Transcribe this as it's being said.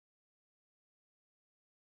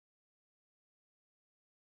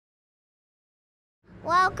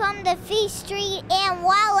Welcome to Feast Street in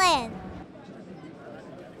Welland.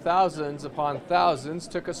 Thousands upon thousands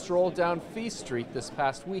took a stroll down Feast Street this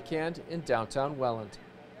past weekend in downtown Welland.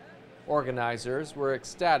 Organizers were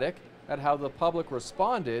ecstatic at how the public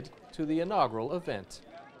responded to the inaugural event.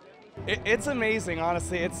 It's amazing,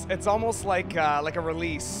 honestly. It's almost like a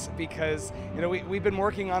release because we've been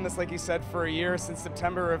working on this, like you said, for a year, since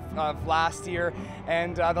September of last year,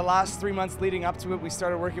 and the last 3 months leading up to it, we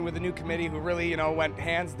started working with a new committee who really went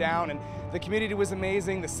hands down, and the community was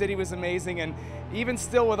amazing, the city was amazing, and even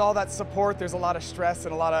still with all that support, there's a lot of stress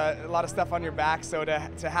and a lot of stuff on your back. So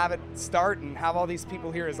to have it start and have all these people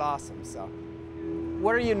here is awesome. So.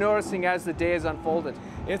 What are you noticing as the day has unfolded?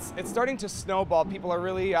 It's starting to snowball. People are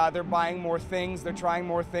really, they're buying more things, they're trying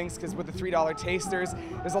more things, because with the $3 tasters,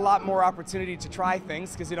 there's a lot more opportunity to try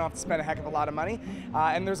things because you don't have to spend a heck of a lot of money.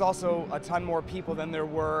 And there's also a ton more people than there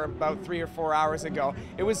were about 3 or 4 hours ago.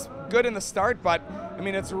 It was good in the start, but I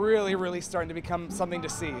mean, it's really starting to become something to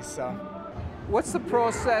see. So. What's the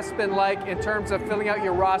process been like in terms of filling out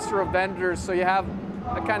your roster of vendors so you have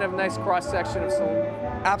a kind of nice cross-section of some?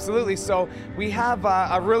 Absolutely. So we have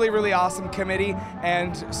a really awesome committee,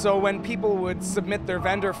 and so when people would submit their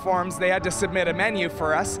vendor forms, they had to submit a menu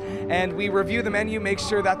for us, and we review the menu, make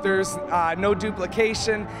sure that there's no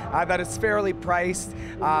duplication, that it's fairly priced,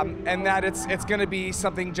 and that it's going to be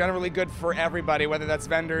something generally good for everybody, whether that's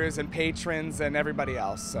vendors and patrons and everybody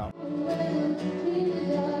else. So.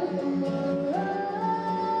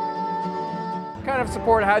 What kind of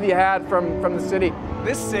support have you had from the city?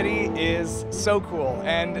 This city is so cool,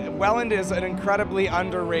 and Welland is an incredibly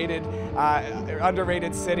underrated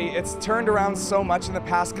city. It's turned around so much in the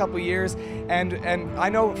past couple years, and I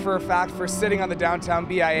know for a fact, for sitting on the downtown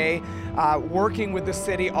BIA, working with the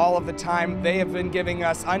city all of the time, they have been giving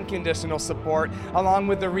us unconditional support, along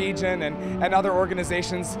with the region and other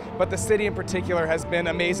organizations, but the city in particular has been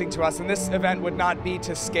amazing to us, and this event would not be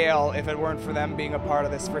to scale if it weren't for them being a part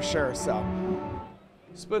of this, for sure. So.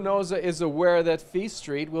 Spinoza is aware that Feast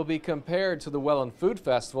Street will be compared to the Welland Food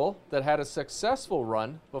Festival that had a successful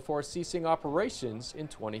run before ceasing operations in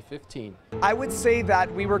 2015. I would say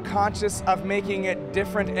that we were conscious of making it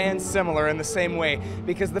different and similar in the same way,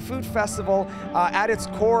 because the food festival at its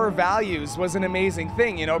core values was an amazing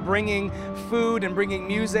thing. Bringing food and bringing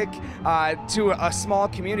music to a small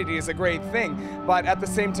community is a great thing, but at the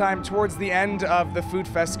same time, towards the end of the Food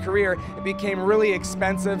Fest career, it became really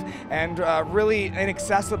expensive and really inaccessible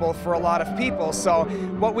for a lot of people. So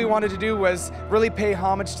what we wanted to do was really pay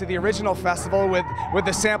homage to the original festival with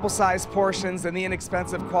the sample size portions and the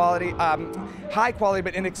inexpensive quality, high quality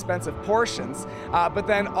but inexpensive portions, but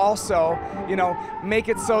then also make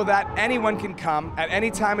it so that anyone can come at any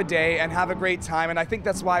time of day and have a great time. And I think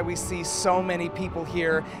that's why we see so many people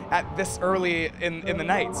here at this early in the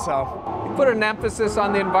night. So you put an emphasis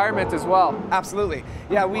on the environment as well. Absolutely.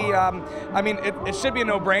 Yeah, I mean, it should be a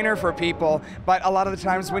no-brainer for people, but a lot of the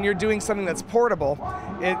times when you're doing something that's portable,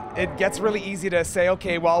 it gets really easy to say,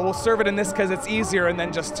 okay, well, we'll serve it in this because it's easier, and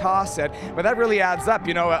then just toss it. But that really adds up.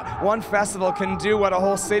 One festival can do what a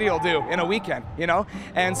whole city will do in a weekend.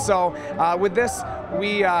 And so with this,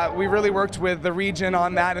 we really worked with the region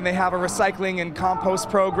on that, and they have a recycling and compost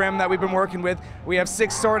program that we've been working with. We have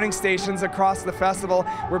 6 sorting stations across the festival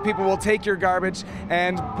where people will take your garbage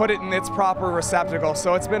and put it in its proper receptacle.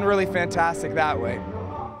 So it's been really fantastic that way.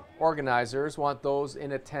 Organizers want those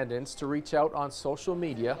in attendance to reach out on social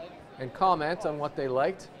media and comment on what they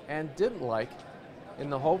liked and didn't like,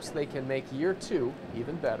 in the hopes they can make year 2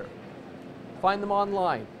 even better. Find them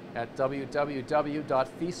online at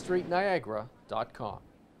www.feaststreetniagara.com.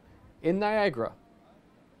 In Niagara,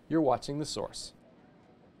 you're watching The Source.